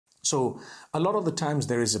So a lot of the times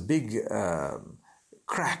there is a big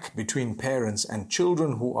crack between parents and children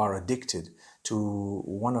who are addicted to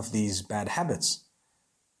one of these bad habits,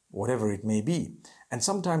 whatever it may be. And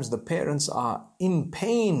sometimes the parents are in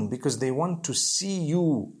pain because they want to see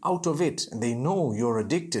you out of it. And they know you're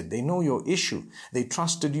addicted. They know your issue. They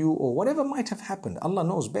trusted you, or whatever might have happened. Allah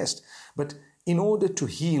knows best. But in order to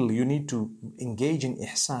heal, you need to engage in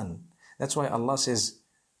ihsan. That's why Allah says,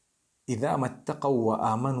 إذا ما اتقوا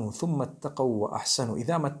وآمنوا ثم اتقوا وأحسنوا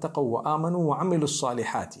إذا ما اتقوا وآمنوا وعملوا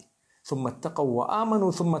الصالحات ثم اتقوا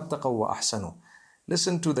وآمنوا ثم اتقوا وأحسنوا.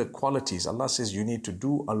 Listen to the qualities. Allah says you need to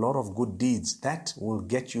do a lot of good deeds. That will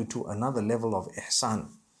get you to another level of ihsan.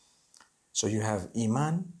 So you have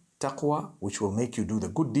iman, taqwa, which will make you do the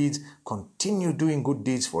good deeds. Continue doing good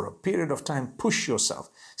deeds for a period of time. Push yourself.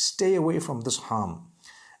 Stay away from this harm.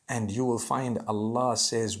 And you will find Allah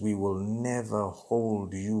says we will never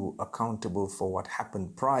hold you accountable for what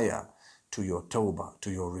happened prior to your tawbah,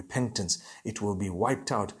 to your repentance. It will be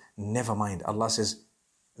wiped out. Never mind. Allah says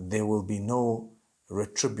there will be no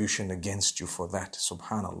retribution against you for that.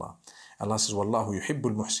 Subhanallah. Allah says, Wallahu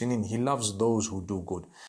yuhibbul muhsinin. He loves those who do good.